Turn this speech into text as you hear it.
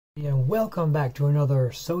And welcome back to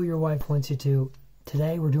another So Your Wife Wants You To.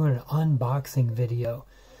 Today we're doing an unboxing video.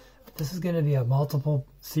 This is going to be a multiple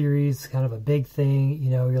series, kind of a big thing. You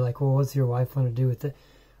know, you're like, well, what's your wife want to do with it?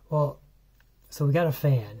 Well, so we got a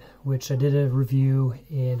fan, which I did a review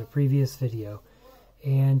in a previous video.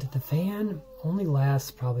 And the fan only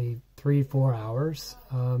lasts probably 3-4 hours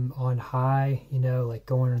on high, you know, like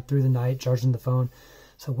going through the night, charging the phone.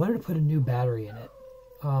 So I wanted to put a new battery in it.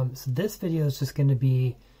 So this video is just going to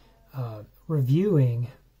be reviewing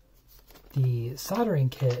the soldering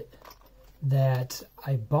kit that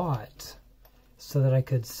I bought so that I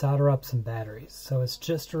could solder up some batteries. So it's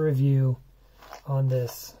just a review on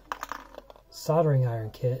this soldering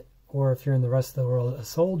iron kit, or if you're in the rest of the world, a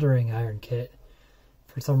soldering iron kit.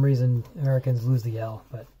 For some reason, Americans lose the L,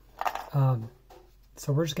 but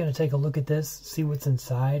so we're just going to take a look at this, see what's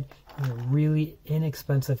inside. It's a really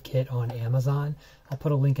inexpensive kit on Amazon. I'll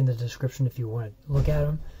put a link in the description if you want to look at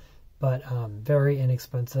them. But very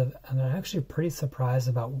inexpensive, and I'm actually pretty surprised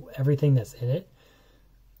about everything that's in it.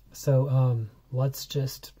 So let's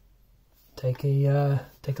just take a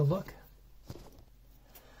look.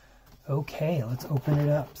 Okay, let's open it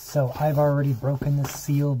up. So I've already broken the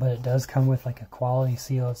seal, but it does come with like a quality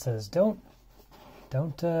seal. It says don't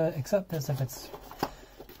accept this if it's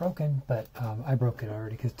broken. But I broke it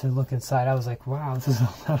already because to look inside, I was like, wow, this is a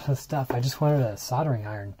lot of stuff. I just wanted a soldering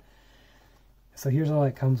iron. So here's all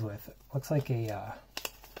it comes with. Looks like a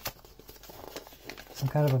some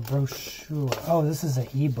kind of a brochure. Oh, this is an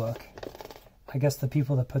ebook. I guess the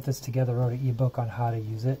people that put this together wrote an ebook on how to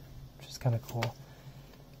use it, which is kind of cool.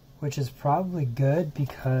 Which is probably good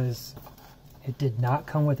because it did not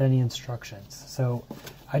come with any instructions. So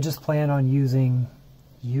I just plan on using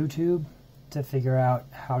YouTube to figure out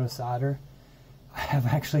how to solder. I have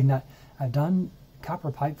actually not. I've done copper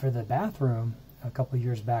pipe for the bathroom a couple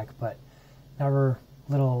years back, but never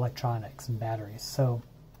little electronics and batteries, so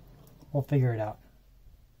we'll figure it out.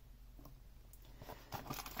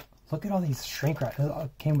 Look at all these shrink wrap.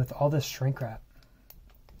 It came with all this shrink wrap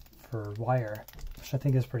for wire, which I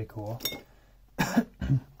think is pretty cool.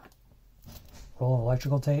 Roll of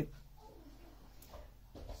electrical tape.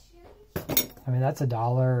 I mean, that's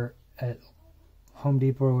 $1 at Home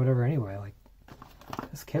Depot or whatever anyway. Like,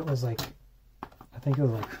 this kit was like, I think it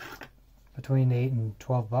was like between $8 and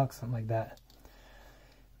 $12, something like that.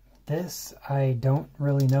 This, I don't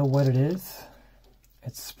really know what it is.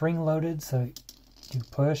 It's spring-loaded, so you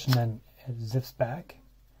push and then it zips back.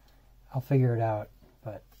 I'll figure it out,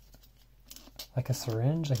 but like a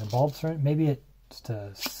syringe, like a bulb syringe, maybe it's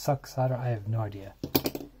to suck solder, I have no idea.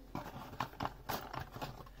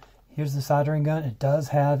 Here's the soldering gun. It does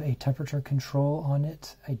have a temperature control on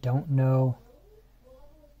it. I don't know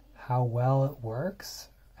how well it works,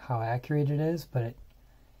 how accurate it is, but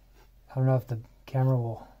I don't know if the camera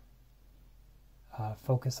will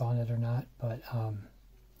focus on it or not, but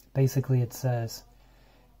basically it says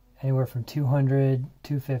anywhere from 200,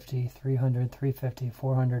 250, 300, 350,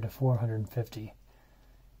 400 to 450.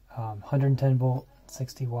 110 volt,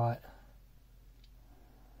 60 watt.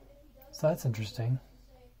 So that's interesting.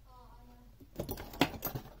 It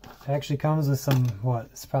actually comes with some, what,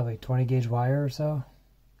 it's probably 20 gauge wire or so.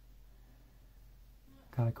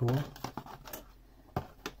 Kind of cool.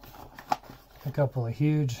 A couple of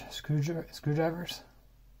huge screwdrivers.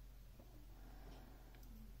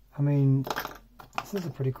 I mean, this is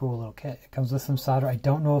a pretty cool little kit. It comes with some solder. I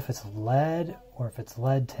don't know if it's lead or if it's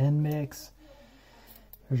lead tin mix.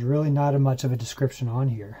 There's really not much of a description on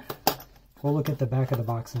here. We'll look at the back of the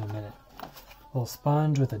box in a minute. A little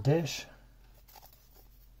sponge with a dish.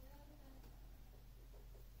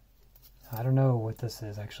 I don't know what this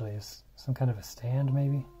is actually. It's some kind of a stand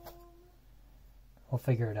maybe. We'll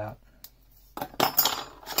figure it out.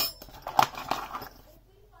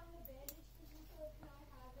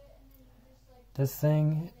 This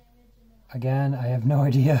thing, again, I have no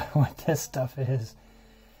idea what this stuff is,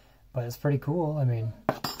 but it's pretty cool. I mean,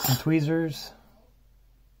 some tweezers.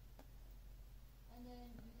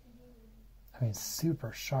 I mean,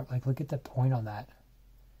 super sharp. Like, look at the point on that.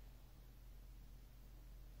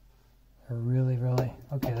 They're really, really...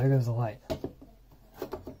 Okay, there goes the light.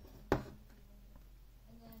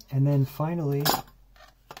 And then finally,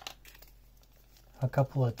 a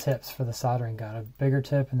couple of tips for the soldering gun. A bigger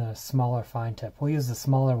tip and then a smaller fine tip. We'll use the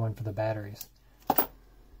smaller one for the batteries.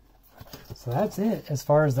 So that's it as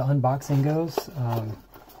far as the unboxing goes.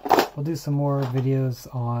 We'll do some more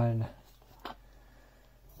videos on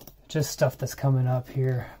just stuff that's coming up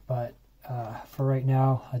here. But for right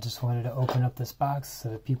now, I just wanted to open up this box so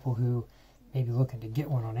that people who may be looking to get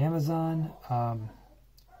one on Amazon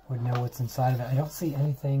would know what's inside of it. I don't see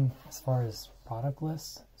anything as far as product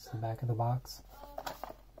list. It's the back of the box.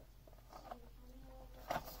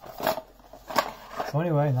 So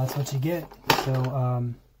anyway, that's what you get.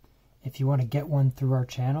 So if you want to get one through our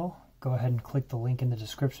channel, go ahead and click the link in the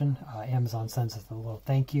description. Amazon sends us a little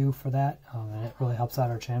thank you for that, and it really helps out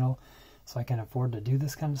our channel so I can afford to do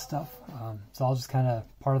this kind of stuff. It's all just kind of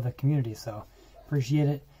part of the community, so appreciate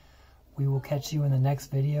it. We will catch you in the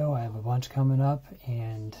next video. I have a bunch coming up,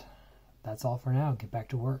 and that's all for now. Get back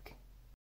to work.